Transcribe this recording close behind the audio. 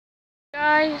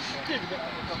Guys, fell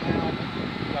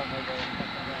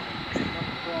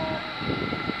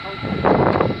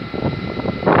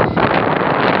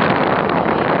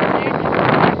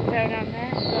down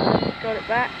there, but got it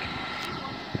back.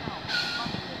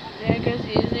 There goes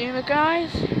the zoomer,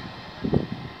 guys.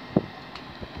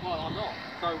 Well, I'm not.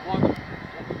 So one.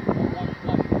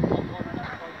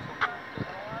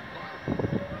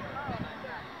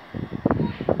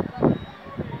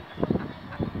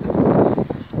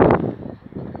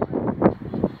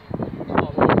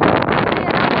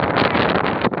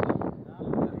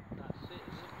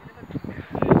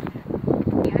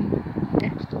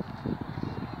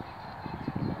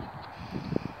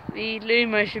 The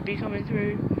Lumo should be coming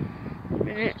through in a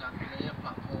minute.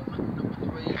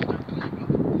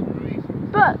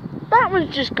 But that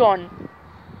one's just gone.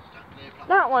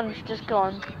 That one's just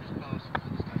gone.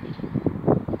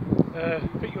 I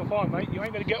think you'll find, mate, you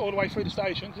ain't going to get all the way through the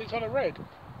station because it's on a red.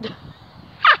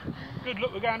 Good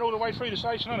luck with going all the way through the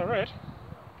station on a red.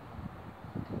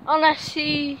 Unless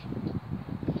he's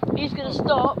going to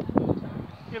stop.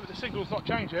 Yeah, but the signal's not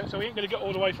changed yet, so he ain't going to get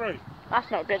all the way through. That's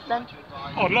not good then.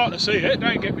 I'd like to see it,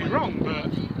 don't get me wrong,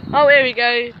 but... Oh, here we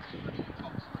go.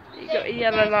 You got a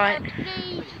yellow light.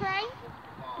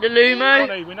 The Lumo.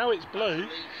 Bonnie, we know it's blue.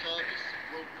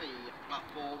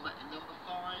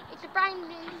 It's a brand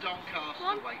new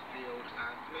one.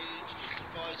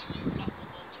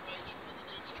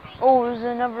 Oh, there's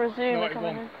another Zoomer 91.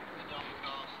 coming in.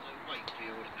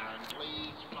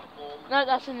 No,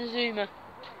 that's in the Zoomer.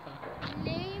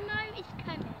 Lumo is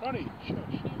coming. Bonnie,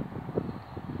 shush.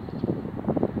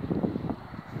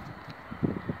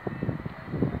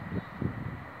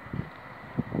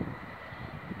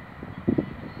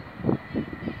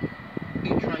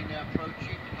 Train now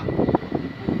approaching.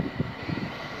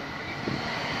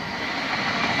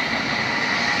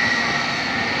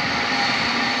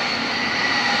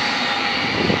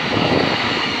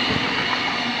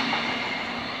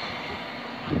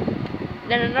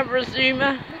 Then another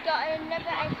Zoomer We got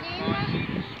another Zoomer.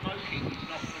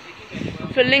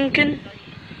 for Lincoln.